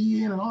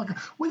ID in, and all that.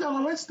 We got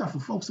all that stuff for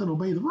folks that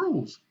obey the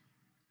rules.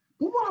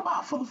 But what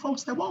about for the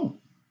folks that won't?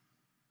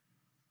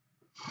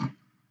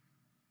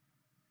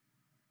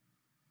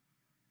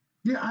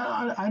 Yeah,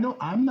 I know.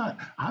 I'm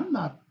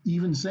not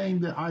even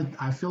saying that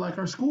I feel like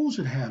our schools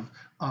should have,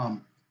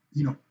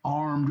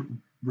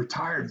 armed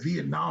retired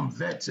Vietnam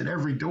vets at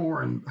every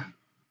door. And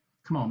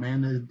come on,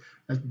 man,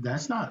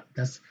 that's not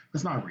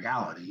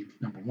reality.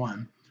 Number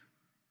one,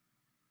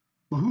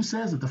 but who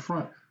says that the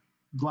front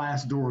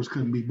glass doors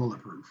couldn't be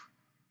bulletproof?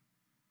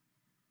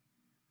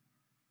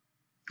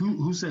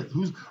 Who said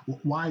who's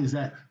why is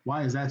that?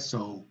 Why is that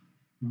so?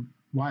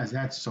 Why is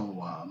that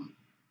so?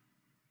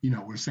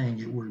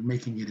 We're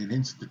making it an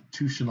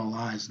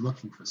institutionalized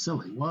looking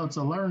facility. Well, it's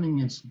a learning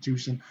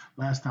institution.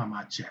 Last time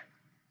I checked,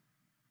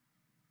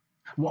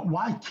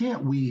 why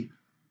can't we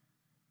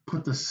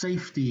put the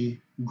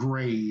safety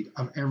grade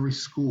of every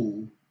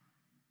school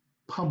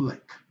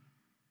public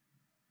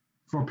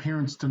for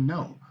parents to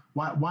know?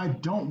 Why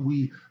don't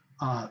we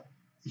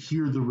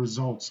hear the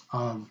results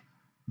of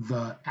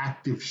the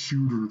active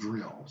shooter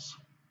drills?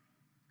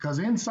 Because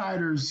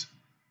insiders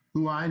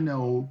who I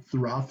know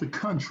throughout the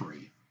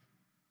country,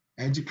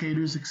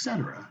 educators,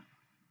 etc.,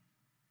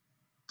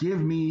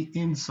 give me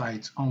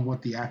insights on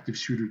what the active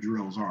shooter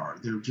drills are.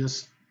 They're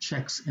just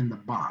checks in the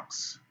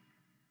box.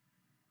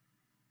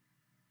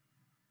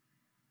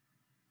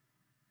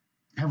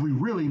 Have we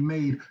really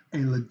made a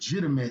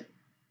legitimate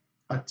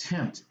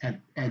attempt at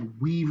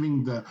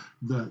weaving the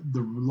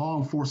law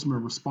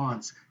enforcement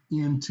response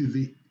into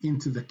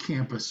the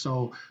campus,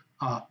 so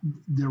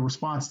their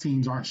response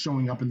teams aren't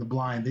showing up in the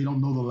blind, they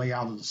don't know the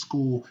layout of the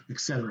school,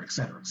 et cetera, et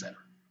cetera, et cetera?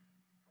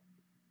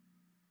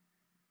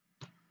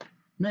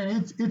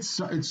 Man,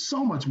 it's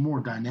so much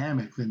more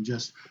dynamic than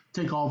just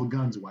take all the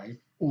guns away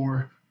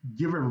or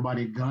give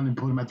everybody a gun and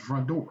put them at the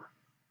front door.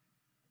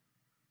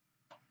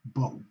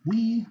 But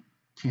we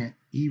can't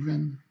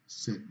even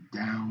sit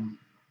down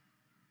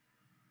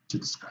to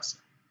discuss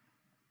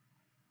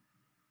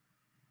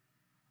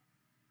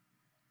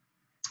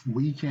it.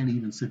 We can't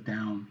even sit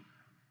down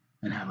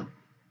and have a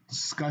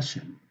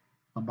discussion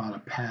about a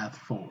path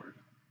forward.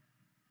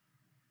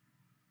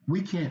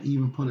 We can't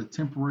even put a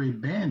temporary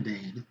band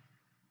aid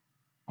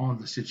on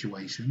the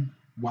situation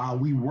while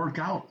we work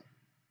out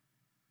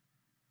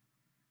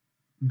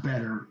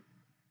better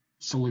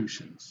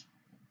solutions.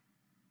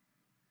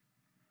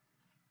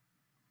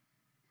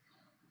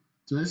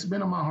 So this has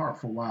been on my heart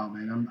for a while,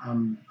 man.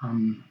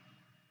 I'm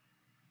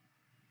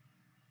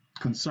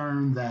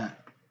concerned that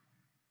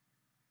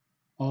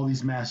all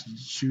these mass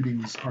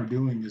shootings are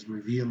doing is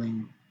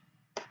revealing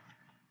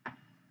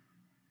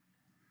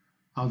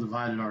how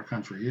divided our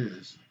country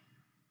is.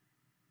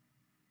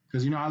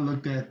 Because I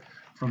looked at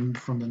from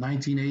the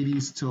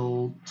 1980s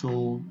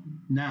till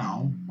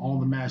now, all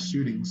the mass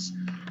shootings,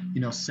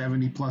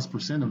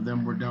 70+% of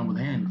them were done with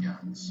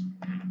handguns.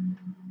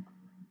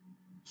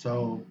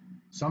 So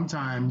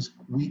sometimes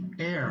we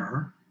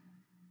err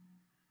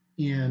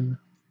in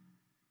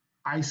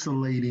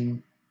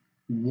isolating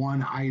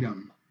one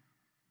item.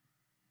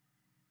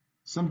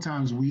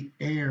 Sometimes we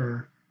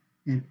err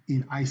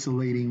in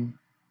isolating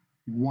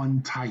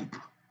one type.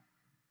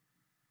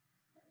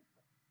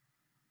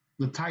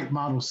 The type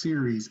model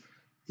series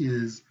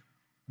is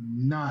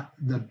not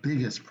the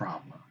biggest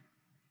problem.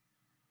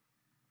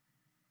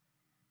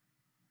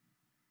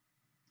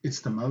 It's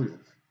the motive.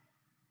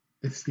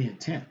 It's the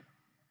intent.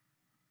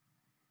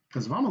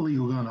 Because if I'm a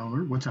legal gun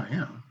owner, which I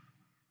am,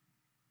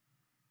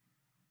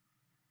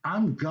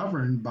 I'm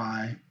governed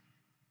by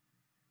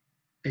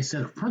a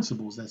set of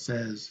principles that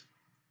says,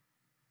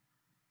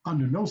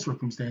 under no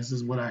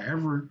circumstances would I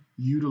ever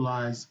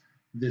utilize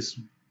this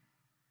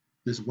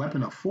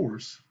weapon of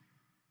force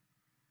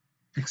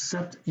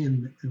except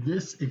in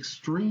this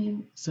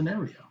extreme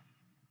scenario.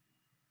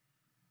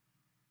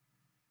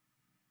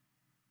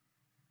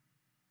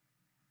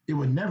 It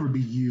would never be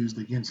used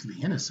against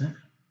the innocent.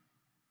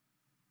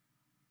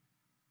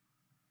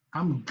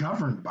 I'm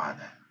governed by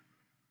that.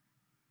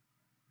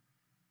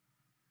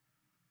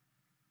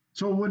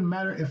 So it wouldn't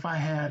matter if I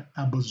had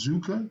a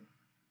bazooka,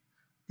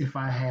 if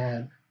I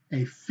had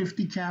a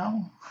 50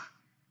 cal,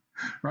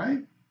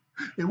 right?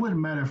 It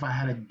wouldn't matter if I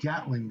had a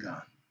Gatling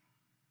gun.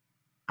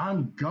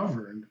 I'm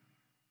governed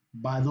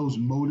by those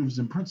motives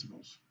and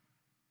principles.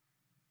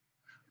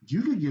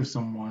 You could give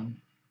someone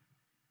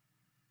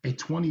a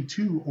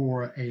 22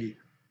 or a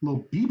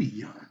little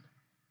BB gun,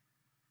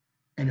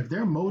 and if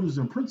their motives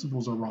and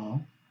principles are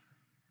wrong,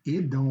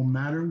 it don't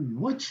matter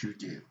what you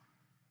do.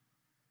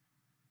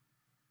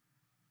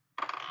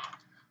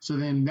 So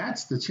then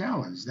that's the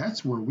challenge.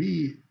 That's where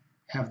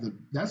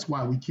that's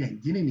why we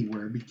can't get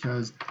anywhere,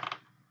 because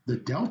the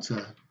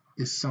delta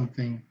is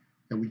something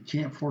that we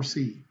can't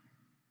foresee.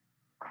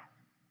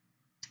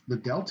 The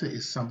delta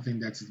is something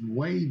that's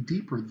way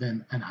deeper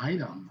than an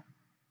item.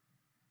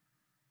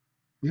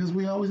 Because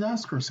we always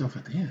ask ourselves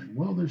at the end,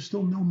 well, there's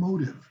still no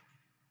motive.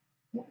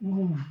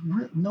 Well,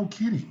 no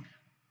kidding.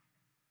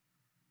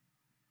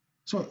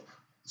 So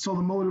so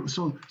the motive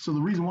so the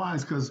reason why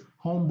is because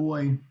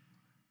homeboy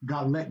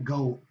got let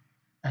go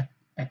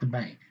at the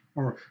bank,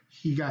 or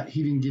he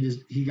didn't get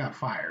his he got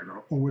fired,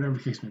 or whatever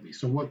the case may be.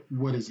 So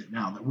what is it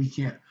now that we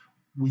can't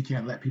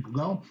let people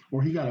go,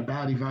 or he got a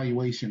bad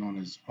evaluation on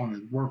his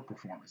work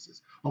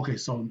performances? Okay,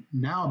 so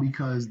now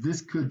because this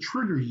could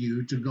trigger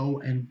you to go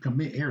and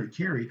commit Harry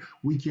Carey,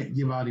 we can't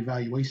give out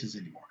evaluations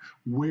anymore.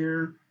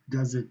 Where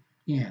does it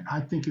end?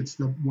 I think it's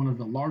the one of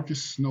the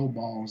largest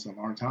snowballs of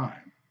our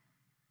time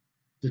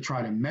to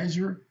try to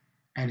measure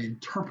and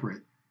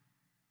interpret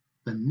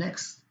the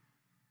next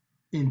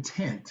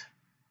intent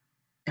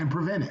and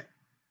prevent it.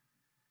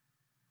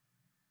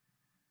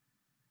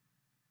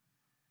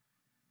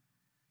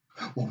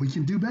 Well, we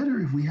can do better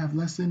if we have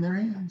less in their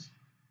hands.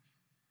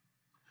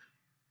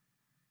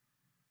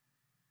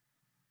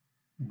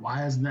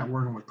 Why isn't that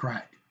working with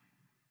crack?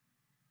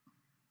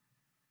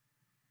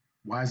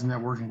 Why isn't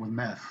that working with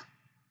meth?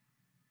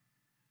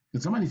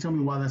 Can somebody tell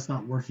me why that's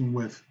not working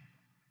with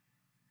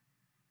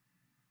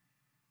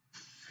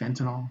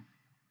fentanyl?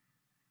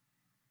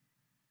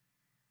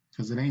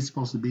 Because it ain't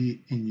supposed to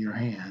be in your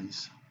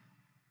hands.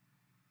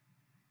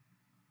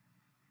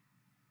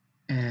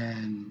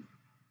 And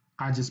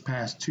I just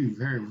passed two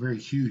very, very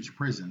huge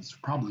prisons,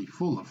 probably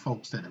full of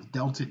folks that have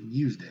dealt it and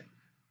used it.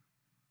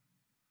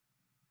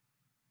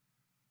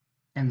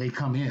 And they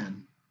come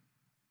in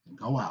and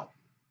go out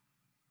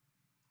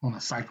on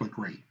a cyclic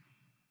rate.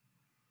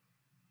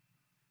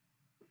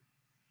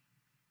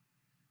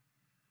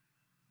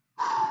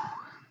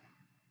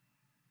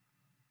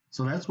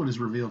 So that's what is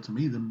revealed to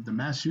me. The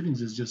mass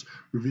shootings is just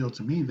revealed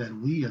to me that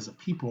we as a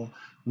people,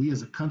 we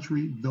as a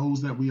country,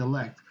 those that we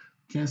elect,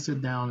 can't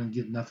sit down and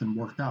get nothing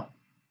worked out.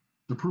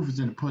 The proof is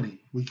in the pudding.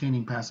 We can't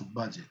even pass a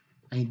budget.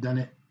 Ain't done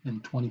it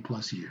in 20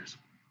 plus years.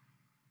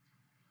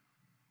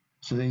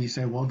 So then you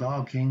say, well,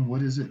 Dog King,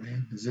 what is it,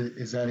 man? Is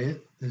that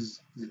it?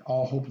 Is it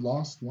all hope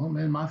lost? Well,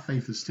 man, my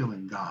faith is still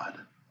in God.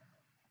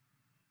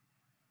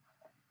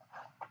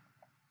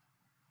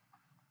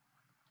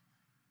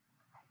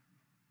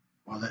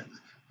 Well,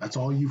 that's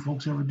all you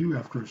folks ever do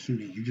after a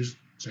shooting. You just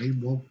say,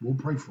 well, we'll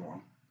pray for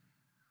them.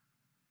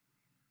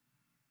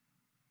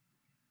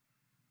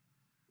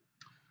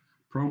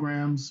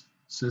 Programs,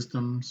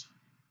 systems,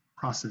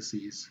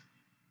 processes,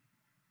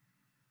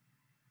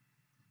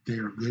 they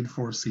are good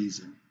for a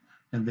season.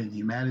 And then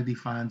humanity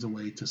finds a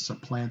way to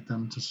supplant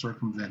them, to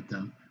circumvent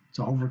them,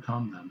 to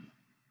overcome them.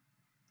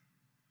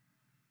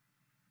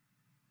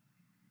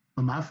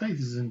 But my faith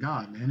is in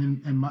God,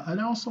 man.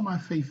 And also my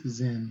faith is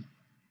in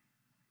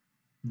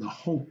the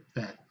hope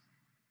that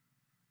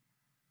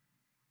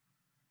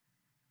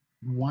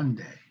one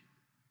day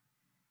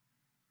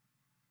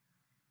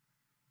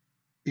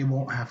it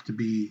won't have to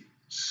be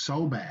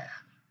so bad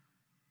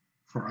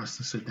for us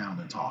to sit down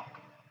and talk.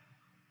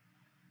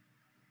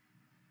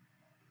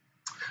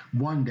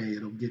 One day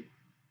it'll get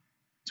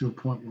to a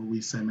point where we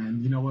say,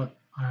 man, you know what?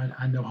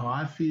 I know how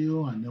I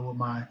feel. I know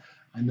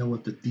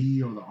what the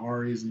D or the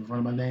R is in the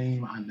front of my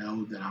name. I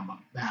know that I'm a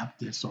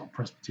Baptist or a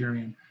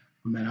Presbyterian.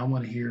 But man, I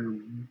want to hear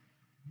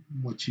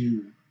what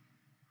you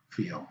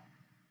feel.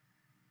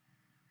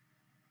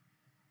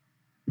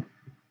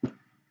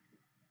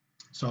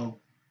 So,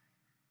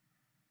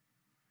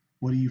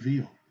 what do you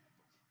feel?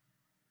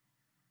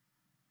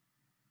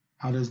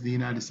 How does the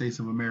United States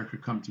of America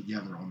come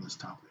together on this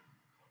topic?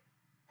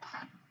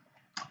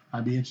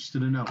 I'd be interested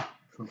to know.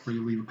 Feel free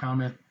to leave a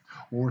comment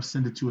or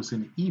send it to us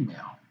in an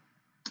email,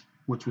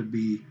 which would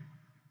be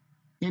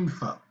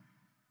info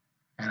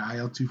at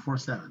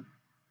il247.org.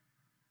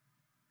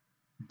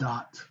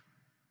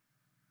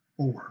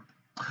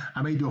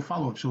 I may do a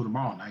follow-up show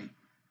tomorrow night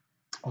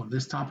on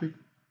this topic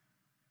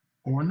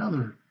or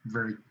another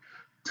very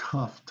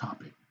tough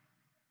topic.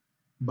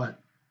 But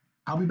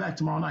I'll be back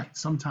tomorrow night,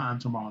 sometime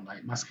tomorrow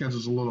night. My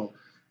schedule's a little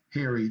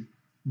hairy,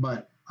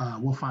 but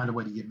we'll find a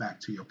way to get back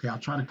to you, okay? I'll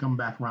try to come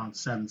back around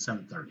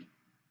 7:30.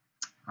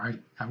 All right,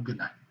 have a good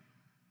night.